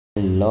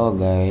Hello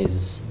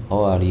guys, how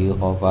are you?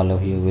 Hope all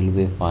of you will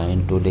be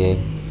fine.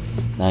 Today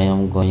I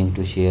am going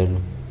to share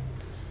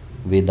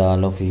with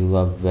all of you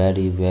a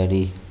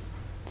very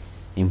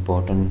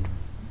important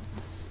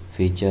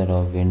feature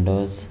of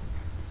Windows,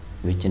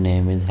 which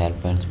name is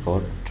Help and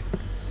Support.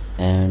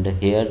 And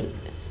here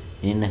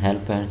in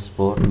Help and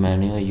Support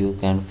menu you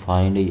can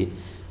find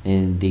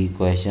in the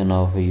question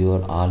of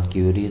your all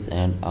queries,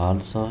 and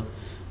also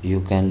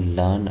you can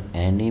learn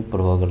any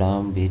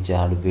program which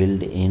are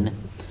built in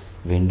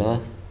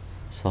Windows.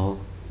 So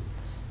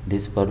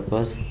this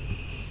purpose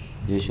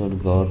you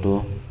should go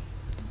to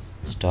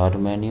start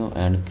menu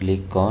and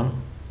click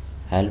on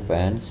help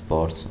and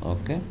sports.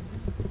 Okay,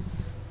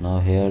 now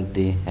here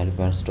the help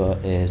and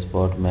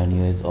sport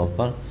menu is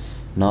open.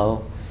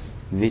 Now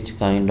which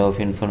kind of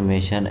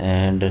information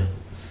and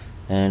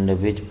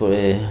which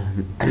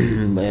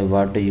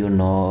what do you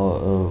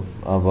know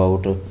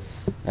about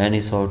any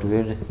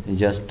software,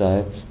 just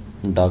type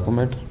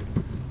document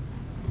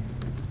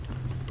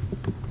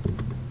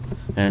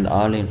and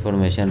all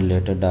information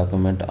related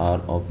document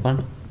are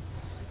open,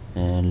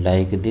 and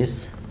like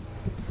this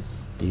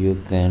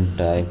you can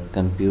type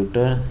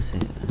computer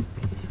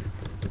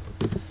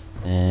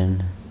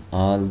and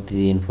all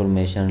the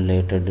information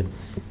related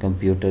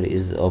computer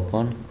is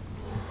open,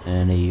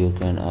 and you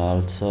can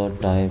also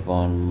type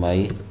on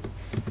my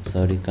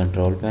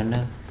control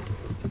panel,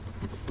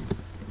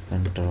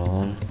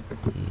 control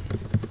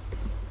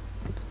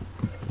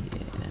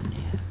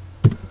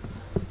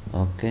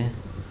okay.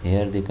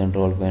 Here the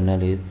control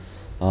panel is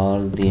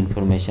all the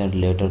information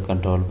related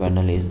control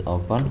panel is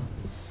open,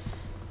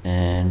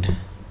 and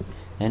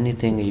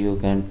anything you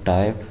can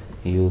type.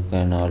 You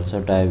can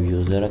also type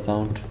user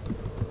account.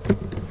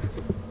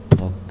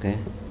 Okay,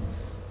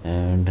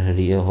 and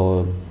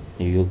here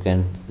you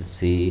can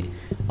see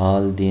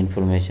all the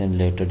information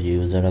related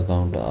user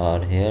account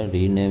are here.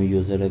 Rename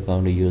user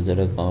account,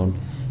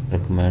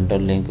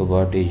 recommender link,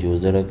 what is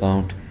user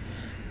account.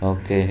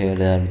 Okay,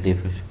 here are the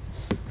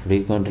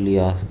frequently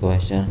asked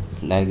questions.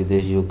 Like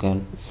this you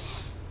can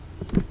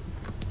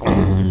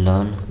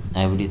learn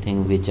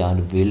everything which are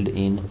built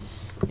in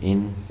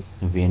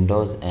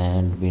Windows,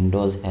 and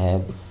Windows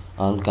have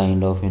all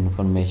kind of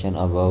information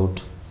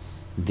about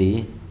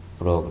the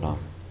program.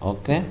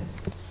 Okay,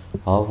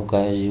 hope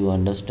guys you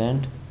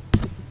understand.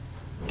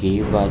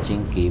 Keep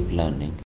watching, keep learning.